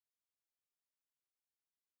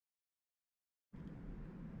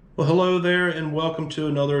Well, hello there and welcome to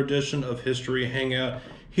another edition of History Hangout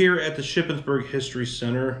here at the Shippensburg History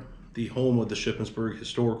Center, the home of the Shippensburg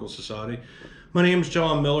Historical Society. My name is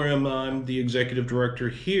John Miller and I'm the executive director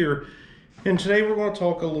here. And today we're going to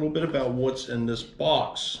talk a little bit about what's in this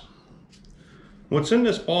box. What's in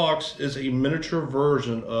this box is a miniature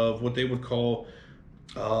version of what they would call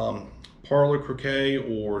Parlor Croquet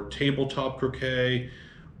or tabletop croquet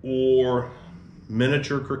or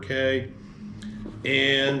miniature croquet.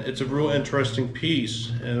 And it's a real interesting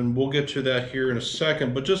piece, and we'll get to that here in a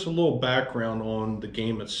second, but just a little background on the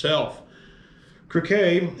game itself.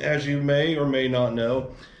 Croquet, as you may or may not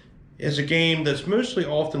know, is a game that's mostly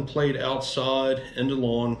often played outside in the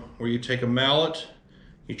lawn, where you take a mallet,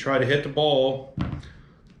 you try to hit the ball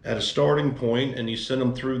at a starting point, and you send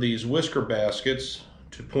them through these whisker baskets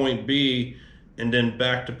to point B and then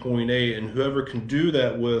back to point A, and whoever can do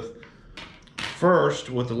that first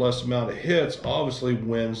with the less amount of hits obviously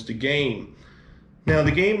wins the game. Now the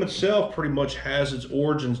game itself pretty much has its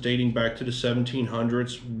origins dating back to the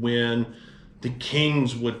 1700s when the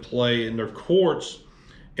kings would play in their courts,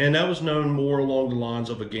 and that was known more along the lines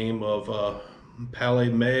of a game of palais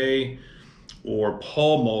may or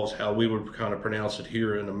pall mall, how we would kind of pronounce it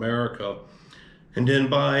here in America. And then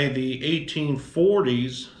by the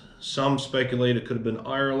 1840s, some speculate it could have been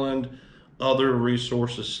Ireland. Other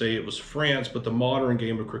resources say it was France, but the modern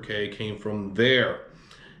game of croquet came from there.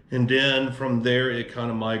 And then from there, it kind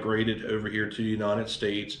of migrated over here to the United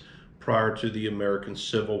States prior to the American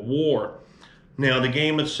Civil War. Now, the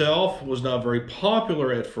game itself was not very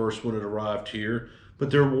popular at first when it arrived here, but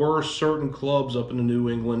there were certain clubs up in the New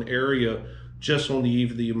England area just on the eve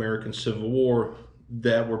of the American Civil War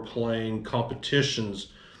that were playing competitions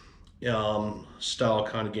style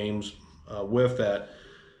kind of games with that.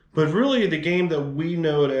 But really, the game that we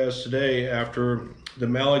know it as today, after the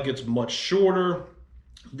mallet gets much shorter,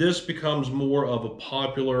 this becomes more of a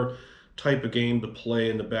popular type of game to play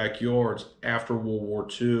in the backyards after World War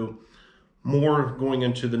II, more going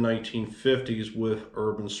into the 1950s with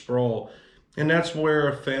urban sprawl. And that's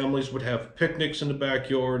where families would have picnics in the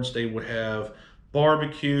backyards, they would have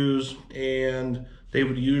barbecues, and they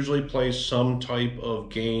would usually play some type of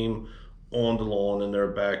game on the lawn in their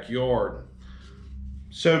backyard.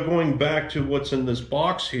 So going back to what's in this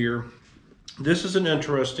box here, this is an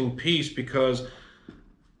interesting piece because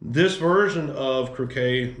this version of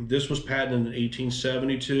croquet, this was patented in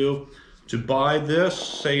 1872. To buy this,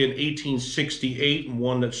 say in 1868,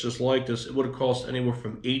 one that's just like this, it would have cost anywhere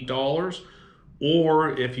from $8. Or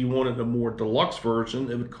if you wanted a more deluxe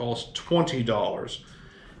version, it would cost $20.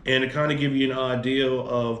 And to kind of give you an idea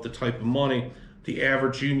of the type of money, the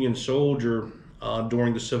average Union soldier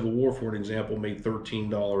during the Civil War, for an example, made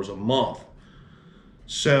 $13 a month.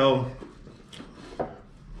 So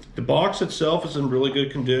the box itself is in really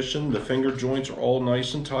good condition. The finger joints are all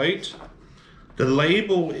nice and tight. The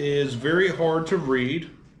label is very hard to read,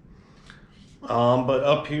 but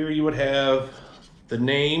up here you would have the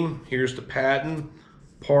name. Here's the patent,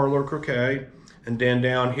 Parlor Croquet, and then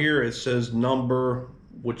down here it says number,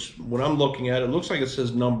 which when I'm looking at it, it looks like it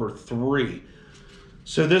says number 3.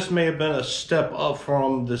 So this may have been a step up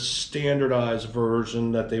from the standardized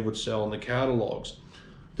version that they would sell in the catalogs.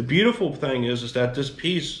 The beautiful thing is that this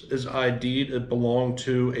piece is ID'd. It belonged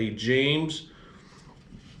to a James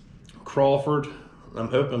Crawford, I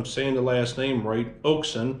hope I'm saying the last name right,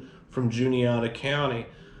 Okeson from Jeannie County.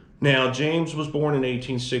 Now, James was born in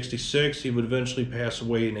 1866. He would eventually pass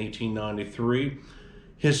away in 1893.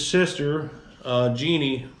 His sister,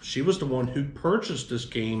 Jeannie, she was the one who purchased this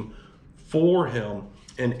game for him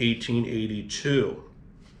in 1882,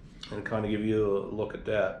 and kind of give you a look at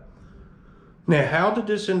that. Now, how did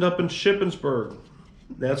this end up in Shippensburg?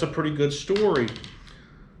 That's a pretty good story.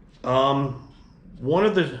 One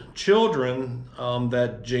of the children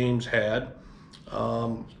that James had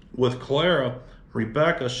with Clara,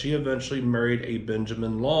 Rebecca, she eventually married a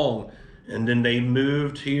Benjamin Long, and then they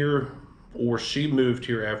moved here, or she moved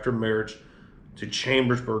here after marriage to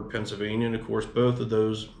Chambersburg, Pennsylvania, and of course both of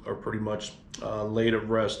those are pretty much laid at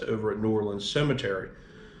rest over at New Orleans Cemetery.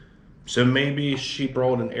 So maybe she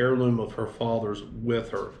brought an heirloom of her father's with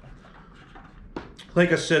her.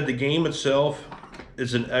 Like I said, the game itself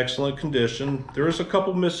is in excellent condition. There is a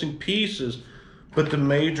couple missing pieces, but the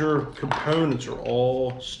major components are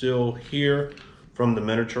all still here, from the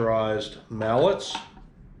miniaturized mallets,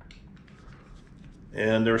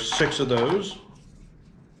 and there's 6 of those.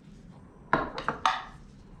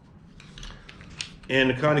 And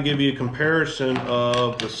to kind of give you a comparison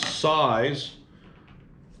of the size,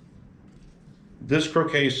 this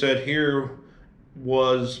croquet set here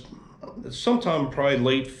was sometime probably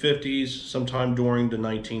late 50s, sometime during the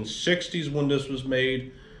 1960s when this was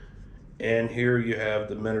made. And here you have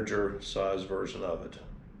the miniature size version of it.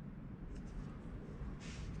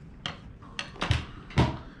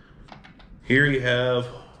 Here you have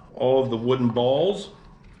all of the wooden balls,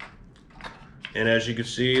 and as you can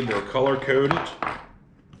see, they're color coded,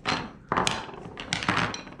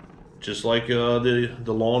 just like the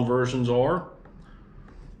lawn versions are.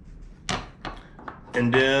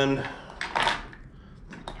 And then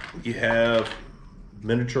you have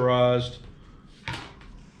miniaturized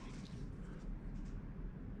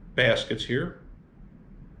baskets here.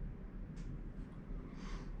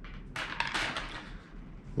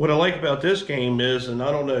 What I like about this game is, and I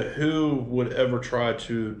don't know who would ever try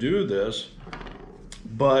to do this,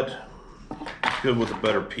 but good with a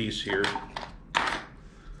better piece here.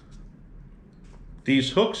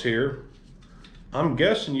 These hooks here, I'm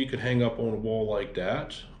guessing you could hang up on a wall like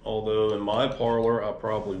that, although in my parlor I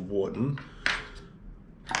probably wouldn't.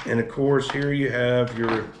 And of course here you have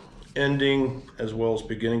your ending as well as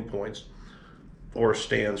beginning points, or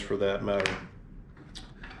stands for that matter.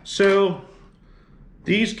 So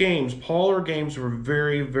these games, parlor games, were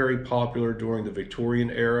very, very popular during the Victorian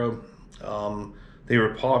era. They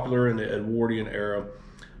were popular in the Edwardian era.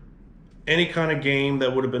 Any kind of game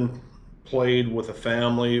that would have been played with a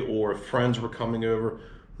family or if friends were coming over,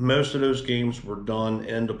 most of those games were done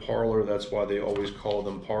in the parlor. That's why they always call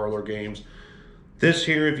them parlor games. This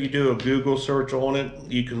here, if you do a Google search on it,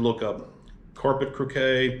 you can look up carpet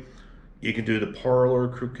croquet, you can do the parlor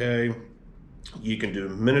croquet, you can do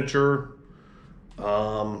miniature,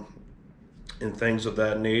 and things of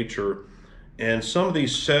that nature. And some of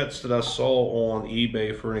these sets that I saw on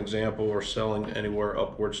eBay, for an example, are selling anywhere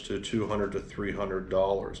upwards to $200 to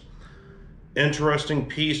 $300. Interesting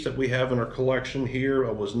piece that we have in our collection here.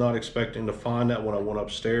 I was not expecting to find that when I went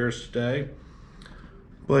upstairs today,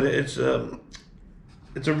 but it's a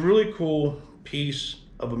really cool piece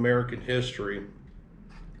of American history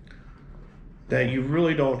that you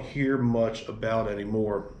really don't hear much about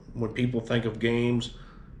anymore. When people think of games,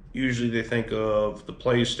 usually they think of the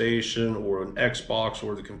PlayStation or an Xbox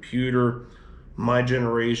or the computer. My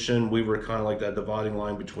generation, we were kind of like that dividing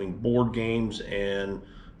line between board games and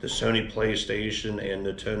the Sony PlayStation and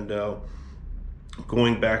Nintendo.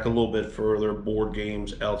 Going back a little bit further, board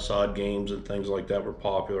games, outside games, and things like that were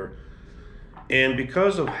popular. And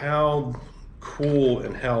because of how cool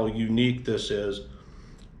and how unique this is,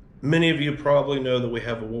 many of you probably know that we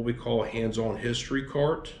have what we call a hands-on history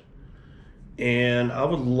cart. And I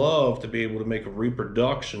would love to be able to make a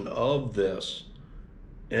reproduction of this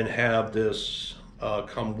and have this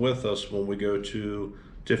come with us when we go to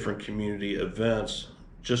different community events,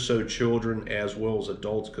 just so children as well as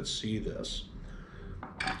adults could see this.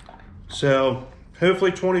 So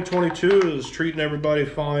hopefully 2022 is treating everybody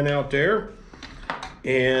fine out there.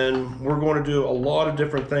 And we're going to do a lot of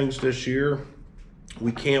different things this year.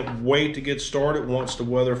 We can't wait to get started once the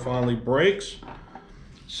weather finally breaks.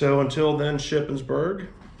 So until then, Shippensburg,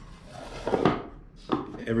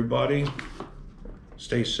 everybody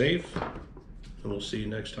stay safe, and we'll see you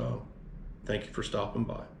next time. Thank you for stopping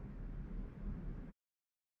by.